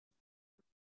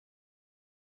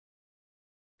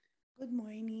Good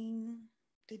morning.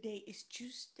 Today is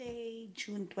Tuesday,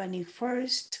 June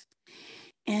 21st,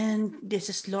 and this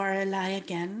is Lorelai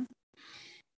again.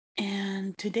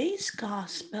 And today's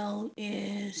gospel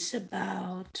is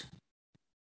about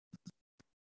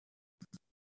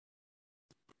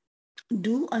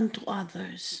do unto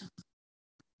others.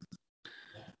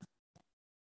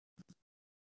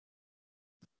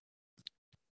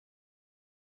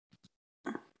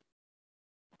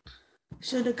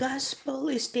 So the gospel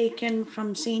is taken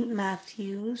from St.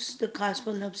 Matthew's, the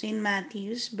Gospel of St.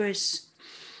 Matthew's,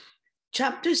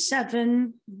 chapter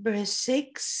 7, verse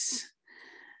 6,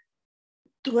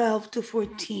 12 to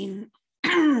 14.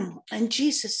 And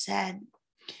Jesus said,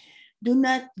 "Do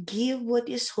not give what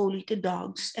is holy to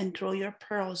dogs, and throw your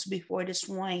pearls before the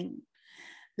swine,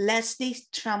 lest they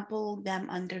trample them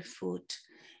underfoot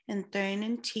and turn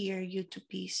and tear you to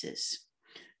pieces.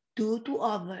 Do to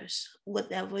others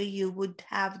whatever you would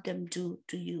have them do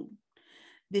to you.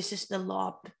 This is the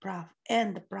law of the prophet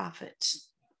and the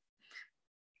prophets.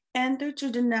 Enter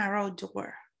through the narrow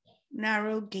door,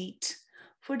 narrow gate,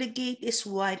 for the gate is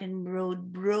wide and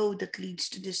broad that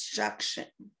leads to destruction,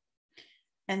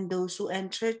 and those who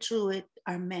enter through it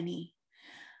are many.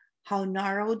 How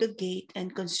narrow the gate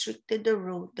and constricted the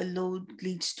road, the road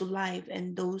leads to life,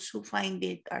 and those who find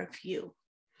it are few."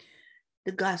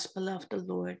 The Gospel of the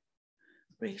Lord.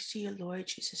 Praise to you, Lord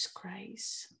Jesus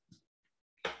Christ.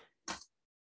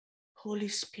 Holy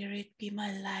Spirit, be my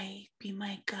light, be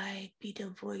my guide, be the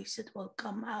voice that will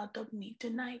come out of me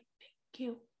tonight. Thank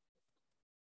you.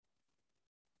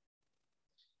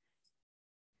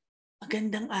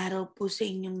 Magandang araw po sa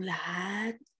inyong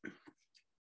lahat.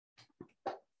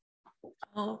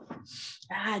 Oh,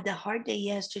 I had a hard day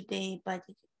yesterday, but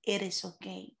it is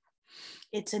okay.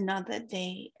 It's another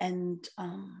day, and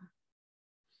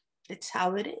it's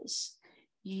how it is.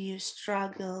 You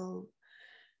struggle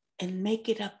and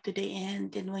make it up to the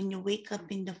end. And when you wake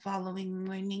up in the following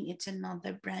morning, it's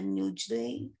another brand new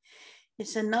day.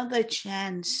 It's another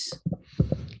chance.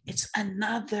 It's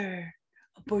another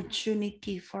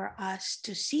opportunity for us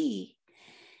to see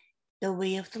the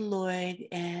way of the Lord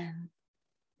and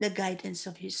the guidance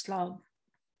of His love.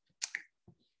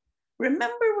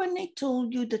 Remember when I told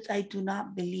you that I do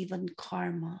not believe in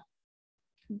karma?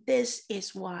 This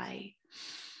is why.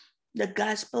 The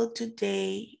gospel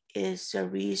today is the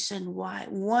reason why,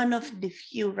 one of the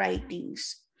few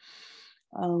writings,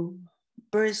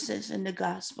 verses in the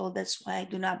gospel. That's why I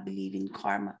do not believe in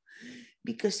karma,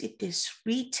 because it is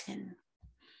written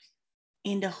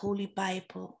in the Holy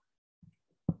Bible.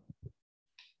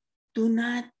 Do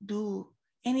not do,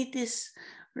 and it is,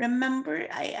 remember,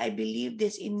 I believe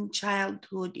this in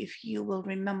childhood, if you will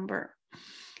remember.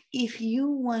 If you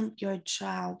want your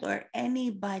child or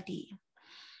anybody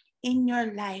in your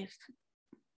life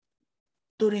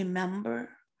to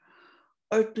remember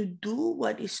or to do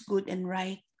what is good and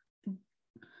right,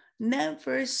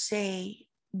 never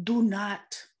say do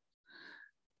not,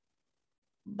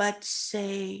 but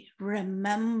say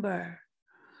remember.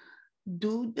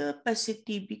 Do the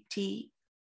positivity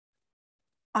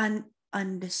on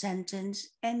the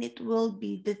sentence, and it will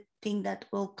be the thing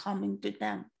that will come into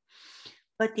them.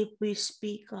 But if we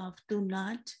speak of do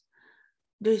not,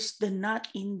 there's the not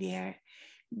in there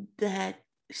that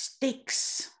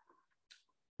sticks.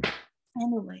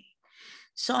 Anyway,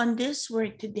 so on this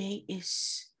word today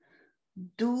is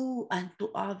do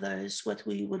unto others what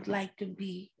we would like to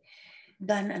be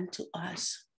done unto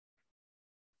us.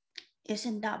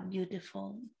 Isn't that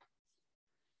beautiful?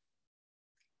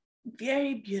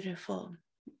 Very beautiful.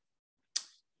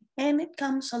 And it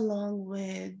comes along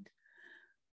with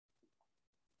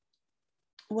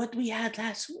what we had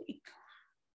last week.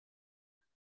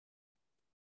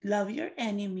 Love your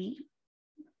enemy,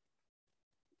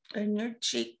 turn your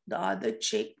cheek, the other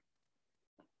cheek.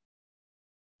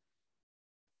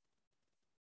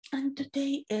 And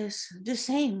today is the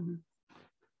same.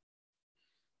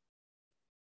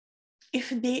 If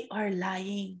they are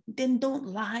lying, then don't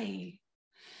lie.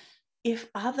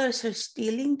 If others are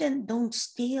stealing, then don't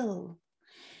steal.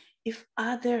 If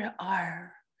others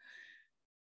are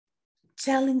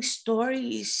telling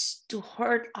stories to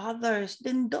hurt others,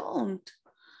 then don't.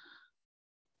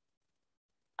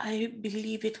 I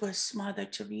believe it was Mother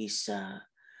Teresa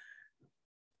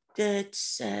that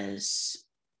says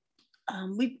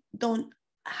we don't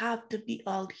have to be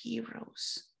all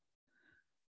heroes.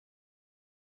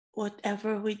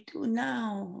 Whatever we do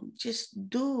now,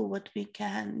 just do what we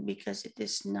can, because it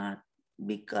is not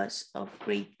because of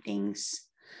great things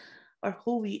or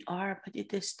who we are, but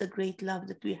it is the great love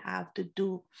that we have to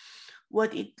do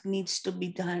what it needs to be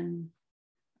done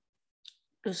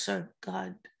to serve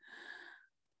God.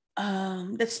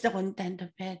 That's the content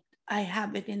of it. I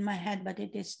have it in my head, but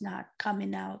it is not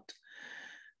coming out.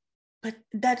 But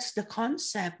that's the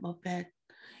concept of it.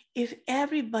 If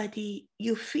everybody,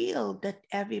 you feel that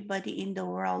everybody in the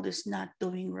world is not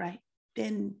doing right,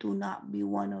 then do not be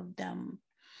one of them.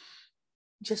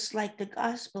 Just like the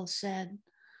gospel said,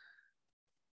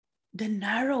 the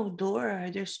narrow door,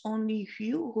 there's only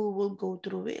few who will go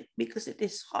through it because it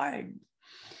is hard.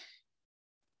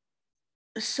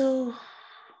 So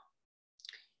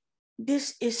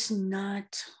this is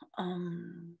not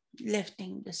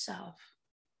lifting the self.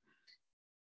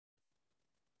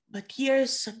 But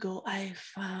years ago, I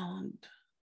found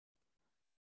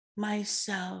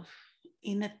myself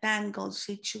in a tangled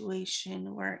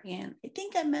situation wherein I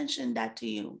think I mentioned that to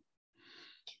you,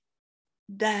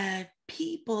 that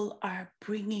people are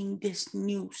bringing this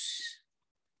news,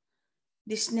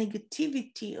 this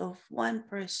negativity of one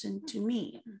person to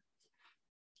me.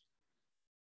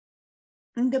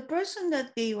 And the person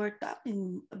that they were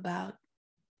talking about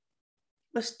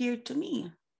was dear to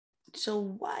me. So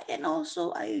why? And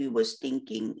also, I was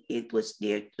thinking it was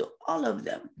dear to all of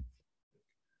them.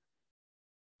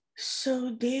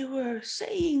 So they were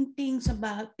saying things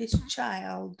about this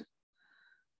child,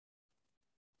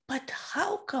 but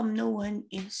how come no one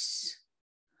is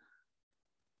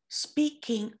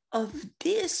speaking of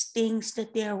these things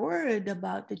that they are worried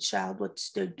about the child, what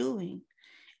they're doing,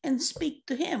 and speak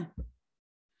to him?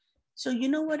 So you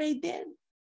know what I did?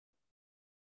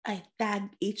 I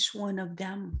tagged each one of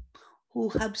them who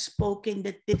have spoken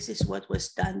that this is what was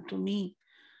done to me.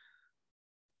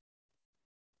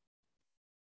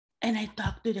 And I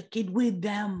talked to the kid with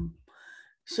them.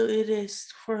 So it is,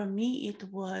 for me, it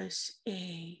was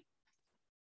a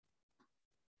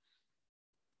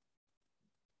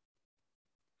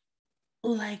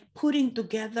like putting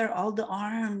together all the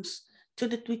arms so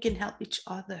that we can help each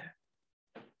other.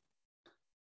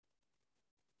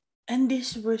 And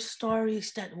these were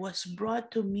stories that was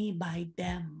brought to me by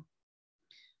them.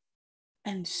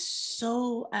 And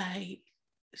so I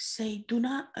say, do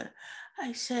not,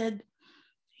 I said,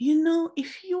 you know,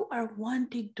 if you are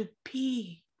wanting to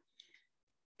be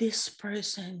this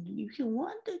person, if you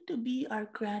wanted to be our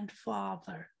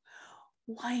grandfather,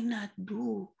 why not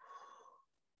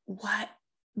why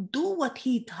do what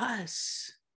he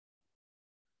does?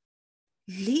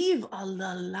 Live a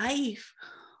life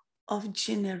of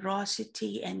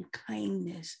generosity and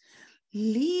kindness.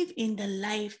 Live in the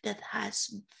life that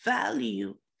has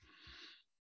value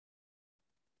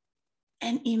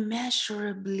and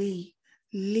immeasurably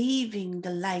living the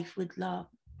life with love.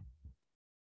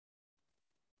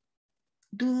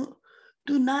 Do,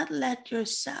 do not let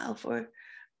yourself or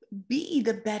be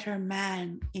the better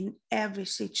man in every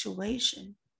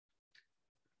situation.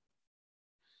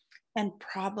 And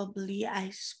probably I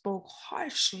spoke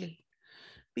harshly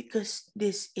because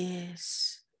this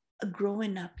is a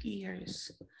growing up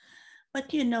years.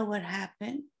 But you know what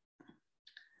happened?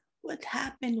 What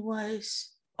happened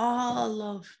was all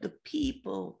of the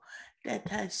people that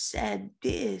has said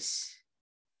this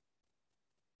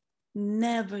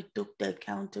never took the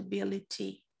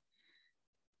accountability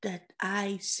that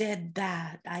I said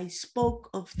that, I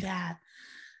spoke of that,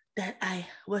 that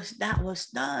was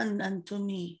done unto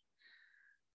me.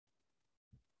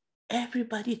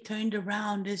 Everybody turned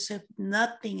around as if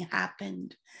nothing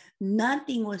happened.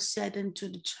 Nothing was said unto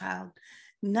the child.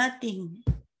 Nothing.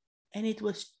 And it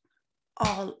was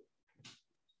all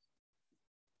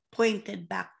pointed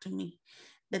back to me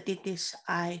that it is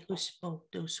I who spoke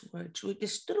those words. It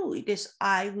is true. It is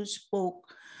I who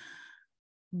spoke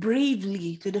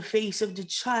bravely to the face of the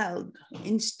child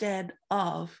instead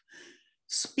of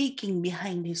speaking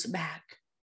behind his back.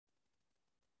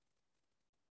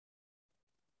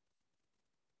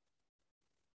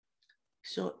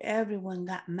 So everyone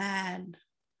got mad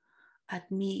at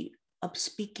me of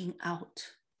speaking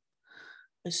out,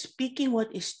 of speaking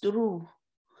what is true,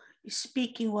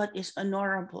 speaking what is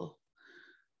honorable,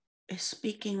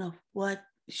 speaking of what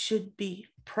should be.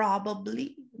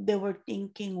 Probably they were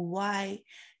thinking, why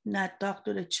not talk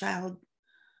to the child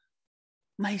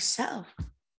myself?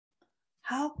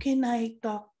 How can I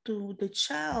talk to the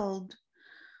child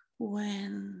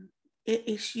when it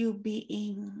is you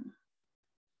being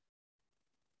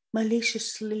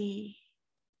maliciously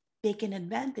taken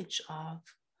advantage of?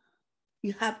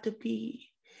 You have to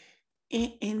be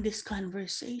in this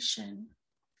conversation.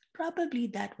 Probably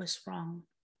that was wrong.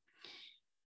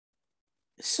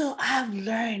 So I've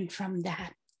learned from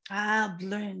that. I've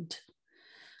learned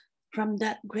from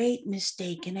that great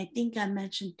mistake. And I think I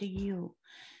mentioned to you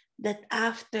that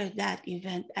after that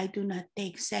event, I do not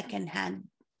take secondhand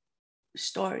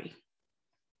story.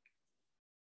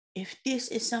 If this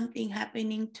is something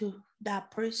happening to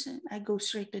that person, I go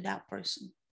straight to that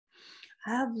person.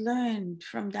 I've learned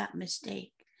from that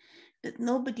mistake that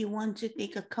nobody wants to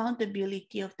take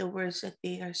accountability of the words that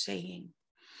they are saying.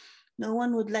 No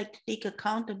one would like to take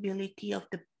accountability of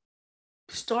the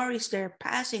stories they're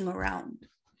passing around.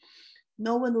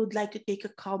 No one would like to take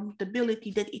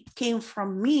accountability that it came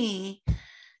from me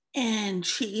and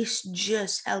she is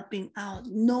just helping out.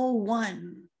 No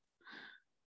one.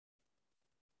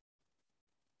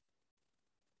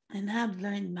 And I've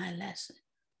learned my lesson.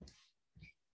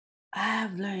 I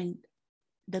have learned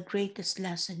the greatest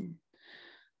lesson.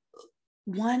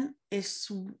 One is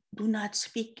do not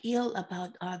speak ill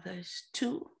about others.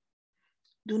 Two,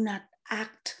 do not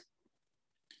act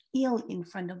ill in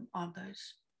front of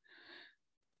others.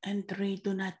 And three,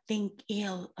 do not think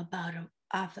ill about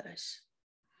others.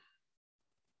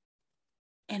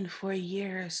 And for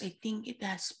years, I think it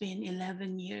has been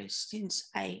 11 years since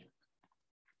I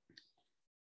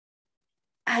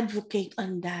advocate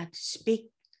on that.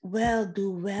 Speak well, do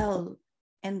well,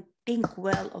 and think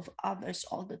well of others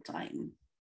all the time.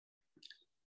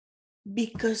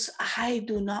 Because I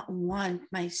do not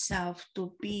want myself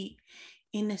to be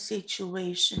in a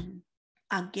situation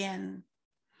again.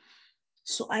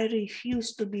 So I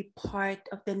refuse to be part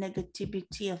of the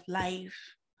negativity of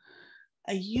life.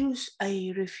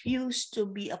 I refuse to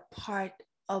be a part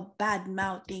of bad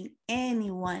mouthing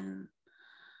anyone.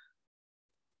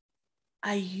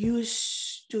 I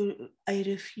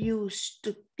refuse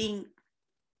to think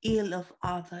ill of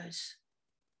others.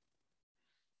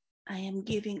 I am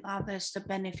giving others the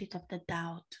benefit of the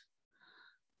doubt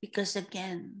because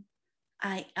again,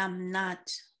 I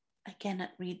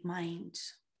cannot read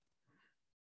minds.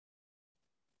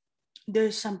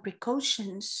 There's some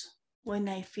precautions when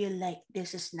I feel like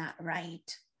this is not right.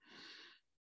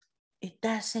 It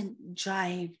doesn't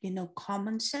drive,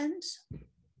 common sense.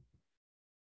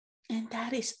 And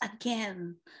that is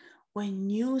again, when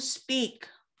you speak,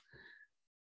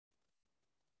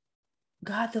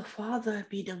 God the Father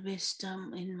be the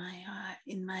wisdom in my heart,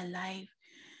 in my life.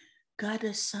 God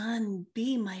the Son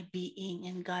be my being,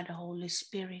 and God the Holy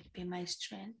Spirit be my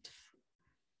strength.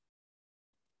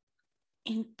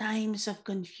 In times of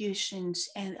confusions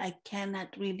and I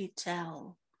cannot really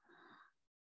tell,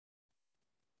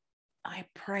 I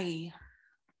pray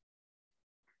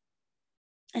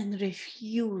and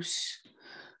refuse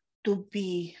to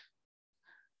be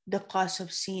the cause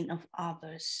of sin of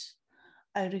others.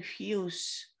 I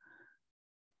refuse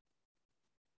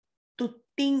to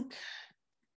think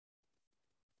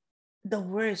the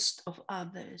worst of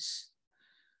others.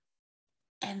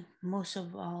 And most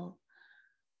of all,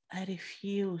 I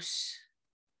refuse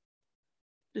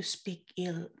to speak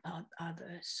ill about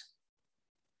others.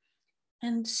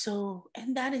 And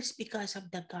that is because of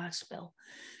the gospel.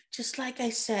 Just like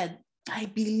I said, I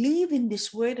believe in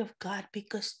this word of God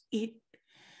because it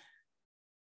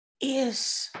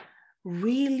is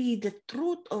really the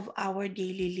truth of our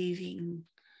daily living.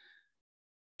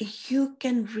 You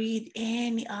can read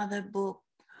any other book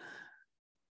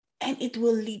and it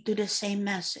will lead to the same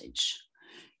message.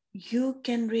 You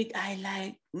can read, I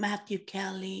like Matthew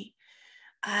Kelly.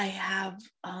 I have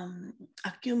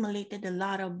accumulated a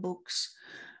lot of books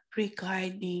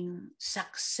regarding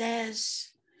success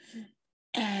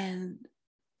and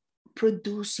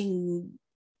producing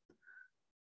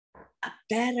a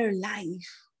better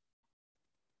life.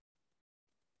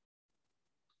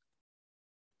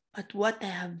 But what I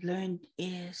have learned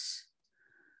is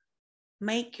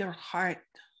make your heart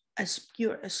as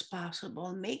pure as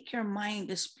possible, make your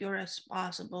mind as pure as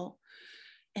possible,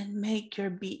 and make your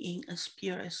being as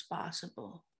pure as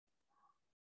possible.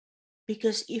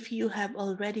 Because if you have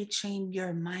already trained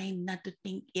your mind not to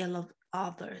think ill of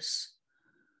others,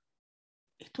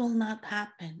 it will not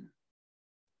happen.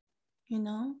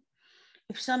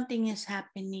 If something is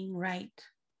happening right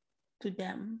to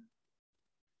them,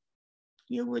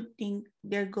 you would think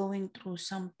they're going through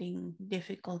something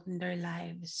difficult in their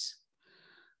lives.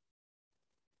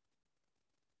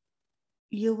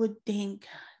 You would think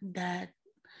that,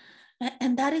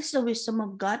 and that is the wisdom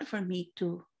of God for me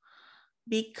too,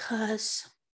 because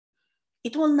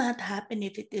it will not happen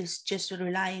if it is just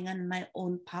relying on my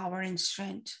own power and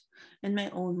strength and my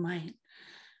own mind,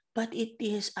 but it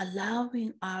is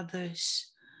allowing others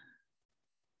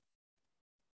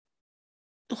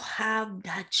to have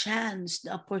that chance,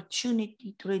 the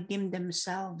opportunity to redeem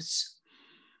themselves.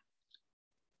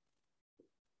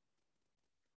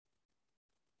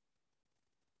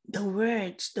 The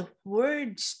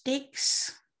word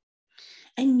sticks,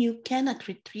 and you cannot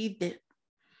retrieve it.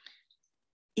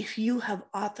 If you have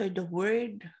authored the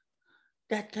word,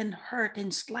 that can hurt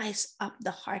and slice up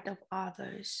the heart of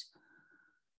others,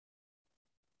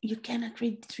 you cannot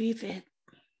retrieve it.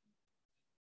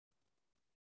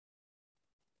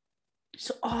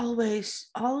 So always,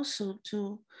 also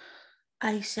to,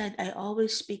 I said, I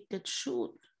always speak the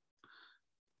truth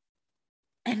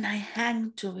and I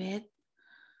hang to it.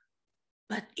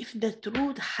 But if the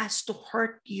truth has to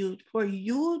hurt you for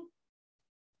you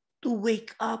to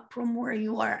wake up from where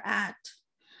you are at,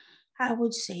 I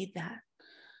would say that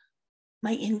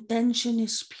my intention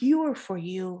is pure for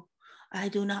you. I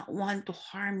do not want to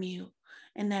harm you,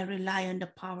 and I rely on the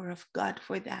power of God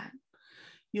for that.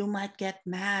 You might get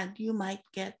mad, you might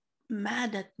get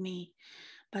mad at me,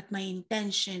 but my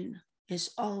intention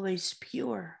is always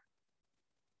pure.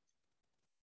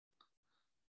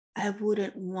 I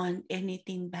wouldn't want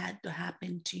anything bad to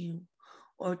happen to you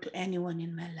or to anyone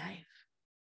in my life.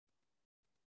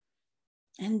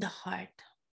 And the heart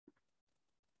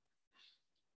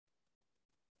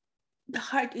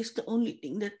is the only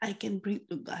thing that I can bring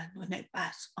to God when I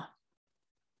pass on.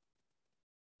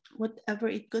 Whatever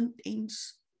it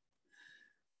contains,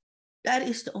 that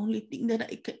is the only thing that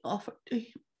I can offer to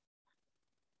Him.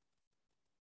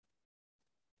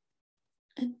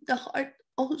 And the heart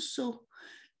also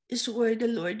is where the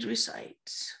Lord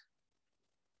resides.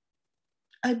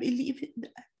 I believe in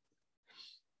that.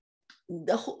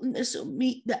 The wholeness of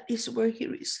me, that is where He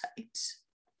resides.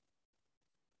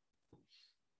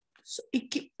 So I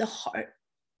keep the heart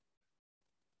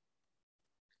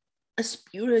as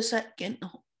pure as I can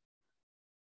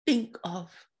think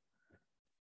of.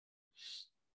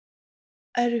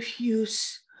 I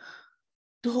refuse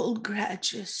to hold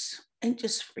grudges and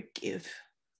just forgive,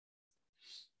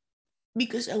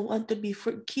 because I want to be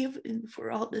forgiven for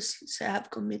all the sins I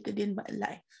have committed in my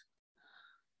life.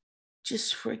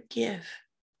 Just forgive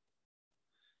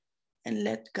and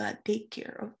let God take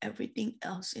care of everything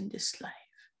else in this life.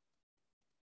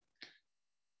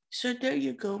 So there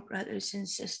you go, brothers and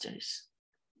sisters.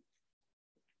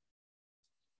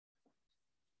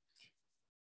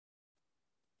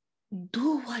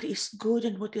 Do what is good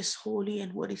and what is holy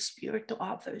and what is pure to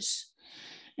others.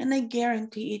 And I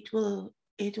guarantee it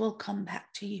will come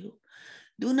back to you.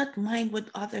 Do not mind what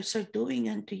others are doing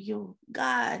unto you.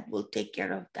 God will take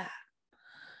care of that.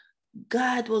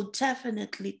 God will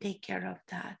definitely take care of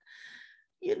that.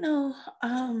 You know,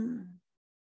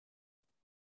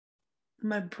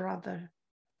 my brother,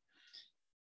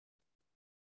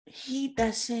 he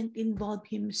doesn't involve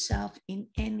himself in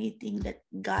anything that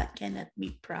God cannot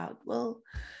be proud. Well,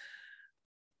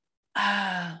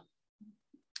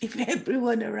 if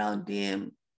everyone around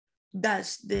him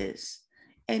does this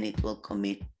and it will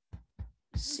commit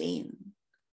sin,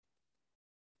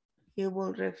 he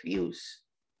will refuse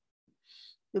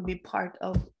to be part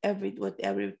of what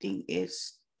everything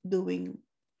is doing.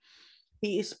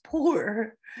 He is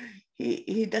poor.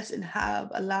 He doesn't have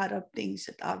a lot of things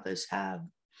that others have.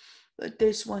 But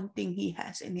there's one thing he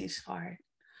has in his heart,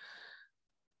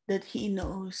 that he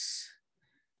knows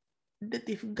that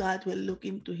if God will look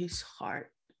into his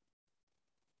heart,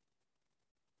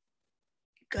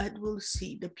 God will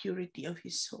see the purity of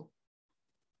his soul.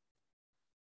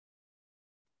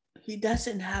 He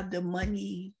doesn't have the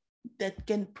money that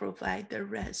can provide the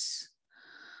rest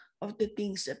of the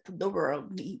things that the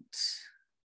world needs.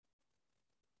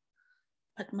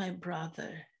 But my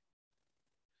brother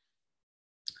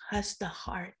has the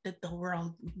heart that the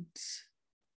world needs.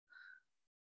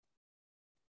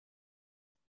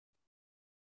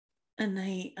 And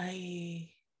I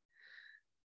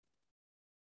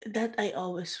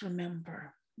always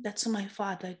remember. That's my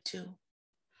father too.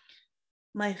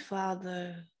 My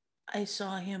father, I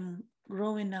saw him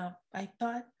growing up. I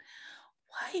thought,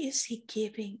 why is he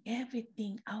giving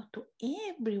everything out to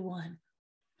everyone?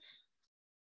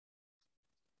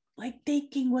 Like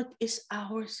taking what is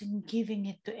ours and giving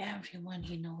it to everyone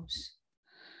he knows.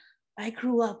 I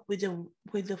grew up with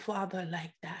a father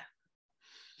like that.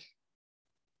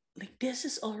 Like, this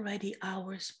is already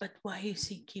ours, but why is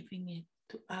he giving it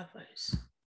to others?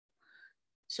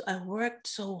 So I worked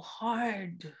so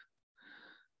hard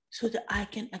so that I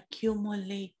can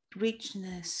accumulate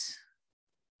richness.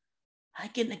 I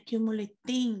can accumulate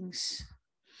things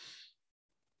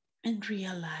and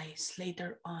realize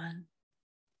later on,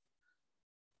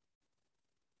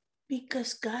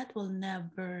 because God will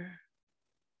never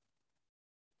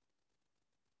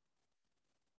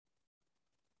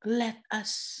let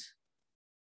us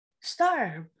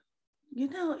starve. You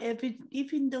know,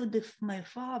 even though my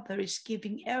father is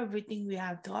giving everything we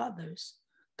have to others,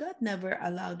 God never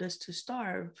allowed us to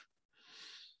starve.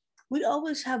 We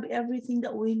always have everything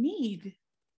that we need.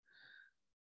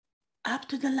 up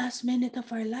to the last minute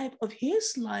of our life, of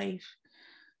his life,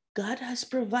 God has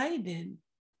provided.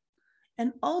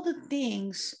 And all the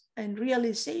things and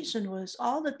realization was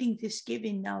all the things he's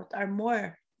giving out are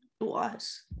more to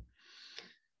us.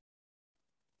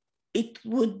 It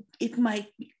might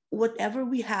be whatever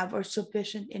we have are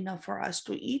sufficient enough for us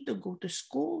to eat, to go to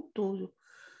school, to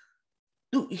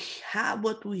have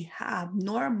what we have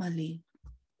normally.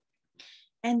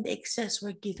 And the excess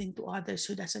we're giving to others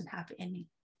who doesn't have any.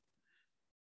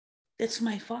 That's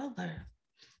my father.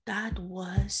 That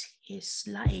was his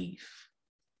life.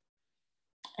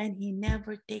 And he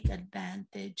never take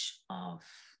advantage of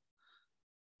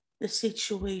the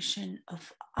situation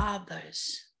of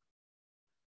others.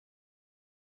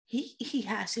 He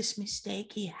has his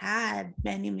mistake. He had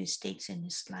many mistakes in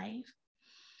his life.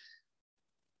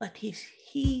 But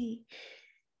he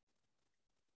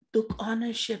took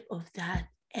ownership of that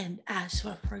and asked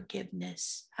for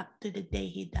forgiveness up to the day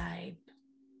he died.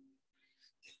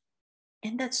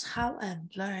 And that's how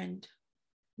I've learned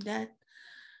that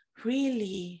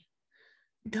really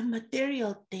the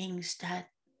material things that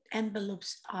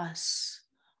envelopes us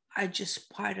are just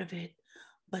part of it.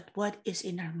 But what is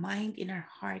in our mind, in our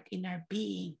heart, in our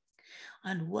being,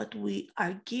 and what we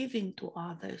are giving to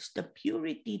others, the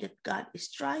purity that God is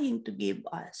trying to give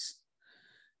us,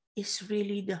 is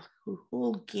really the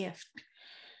whole gift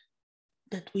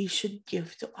that we should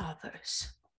give to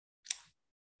others.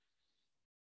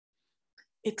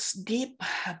 It's deep,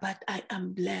 but I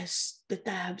am blessed that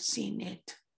I have seen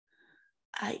it.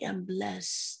 I am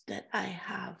blessed that I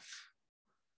have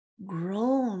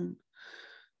grown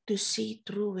to see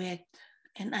through it.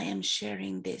 And I am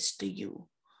sharing this to you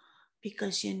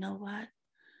because you know what?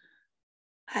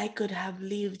 I could have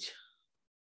lived.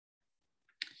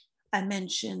 I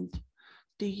mentioned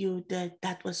to you that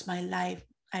that was my life.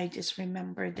 I just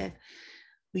remember that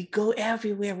we go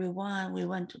everywhere we want. We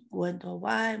went to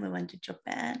Hawaii, we went to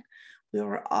Japan. We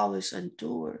were always on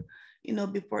tour. You know,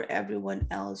 before everyone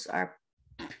else are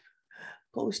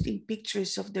posting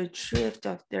pictures of their trip,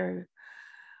 of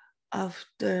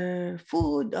their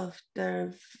food, of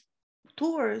their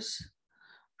tours.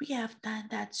 We have done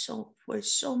that so for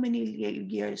so many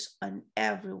years on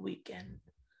every weekend.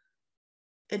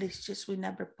 It is just we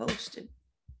never posted.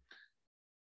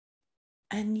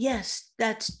 And yes,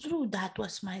 that's true. That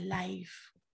was my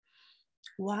life.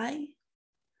 Why?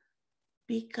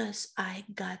 Because I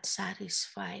got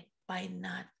satisfied by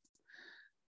not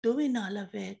doing all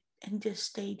of it and just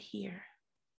stayed here.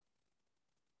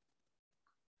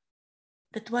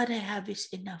 That what I have is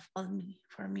enough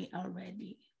for me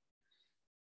already.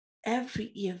 Every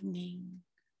evening,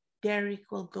 Derek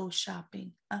will go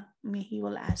shopping. He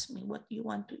will ask me, what do you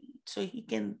want to eat? So he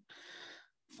can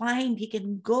he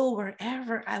can go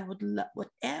wherever I would,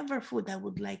 whatever food I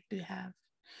would like to have.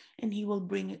 And he will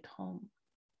bring it home.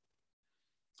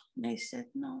 And I said,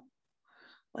 no,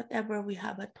 whatever we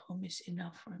have at home is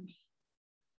enough for me.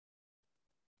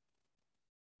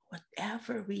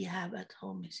 Whatever we have at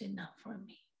home is enough for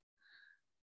me.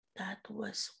 That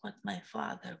was what my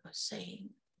father was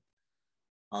saying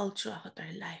all throughout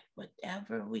our life.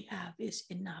 Whatever we have is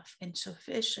enough and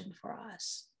sufficient for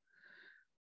us.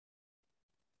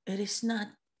 It is not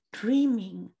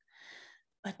dreaming,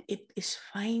 but it is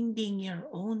finding your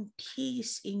own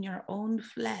peace in your own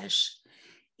flesh,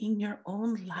 in your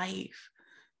own life,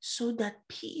 so that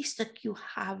peace that you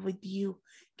have with you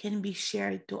can be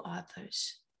shared to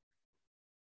others.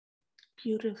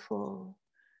 Beautiful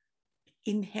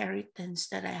inheritance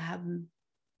that I have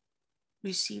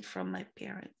received from my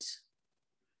parents.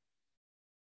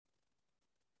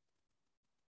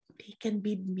 They can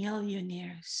be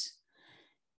millionaires.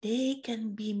 They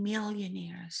can be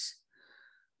millionaires,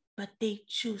 but they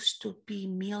choose to be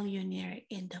millionaire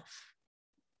in the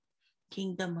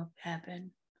kingdom of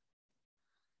heaven.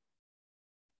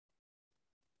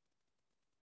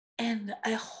 And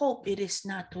I hope it is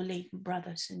not too late,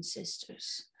 brothers and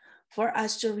sisters, for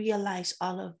us to realize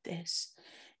all of this.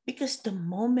 Because the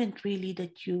moment really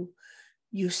that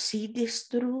you see this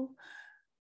through,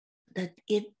 that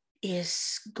it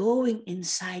is going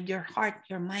inside your heart,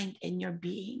 your mind, and your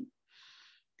being,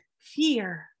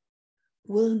 fear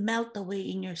will melt away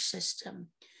in your system.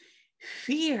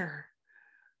 Fear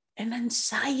and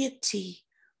anxiety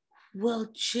will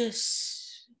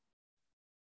just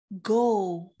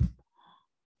go,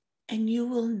 and you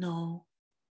will know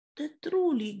that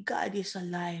truly God is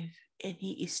alive and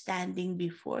He is standing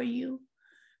before you,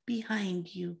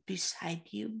 behind you, beside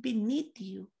you, beneath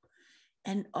you,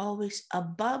 and always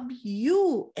above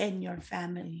you and your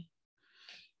family.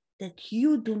 That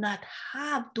you do not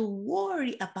have to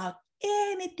worry about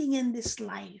anything in this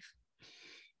life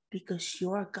because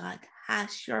your God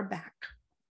has your back.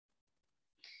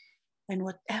 And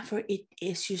whatever it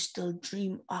is you still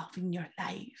dream of in your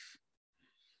life,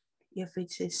 if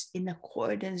it is in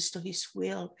accordance to His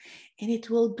will and it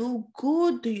will do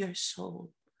good to your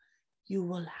soul, you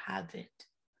will have it.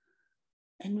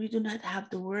 And we do not have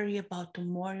to worry about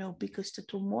tomorrow, because the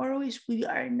tomorrow is we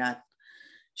are not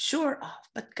sure of,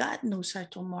 but God knows our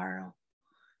tomorrow.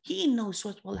 He knows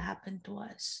what will happen to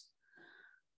us.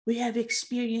 We have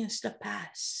experienced the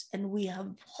past, and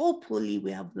hopefully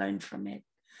we have learned from it.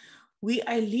 We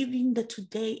are living the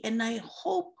today, and I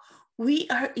hope we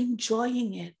are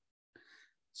enjoying it.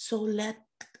 So let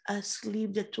us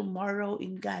leave the tomorrow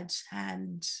in God's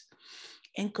hands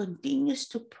and continues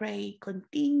to pray,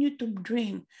 continue to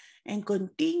dream, and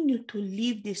continue to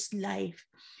live this life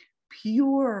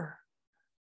pure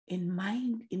in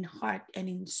mind, in heart, and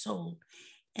in soul.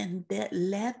 And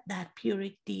let that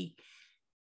purity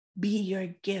be your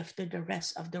gift to the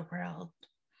rest of the world.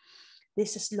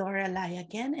 This is Lorelai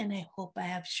again, and I hope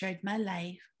I have shared my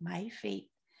life, my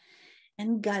faith,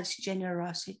 and God's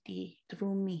generosity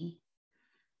through me.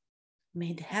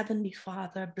 May the Heavenly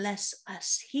Father bless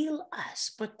us, heal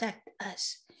us, protect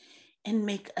us, and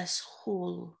make us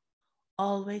whole,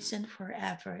 always and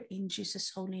forever. In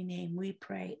Jesus' holy name we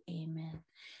pray, amen.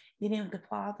 In the name of the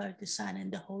Father, the Son,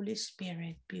 and the Holy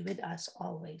Spirit be with us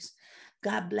always.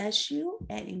 God bless you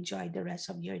and enjoy the rest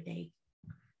of your day.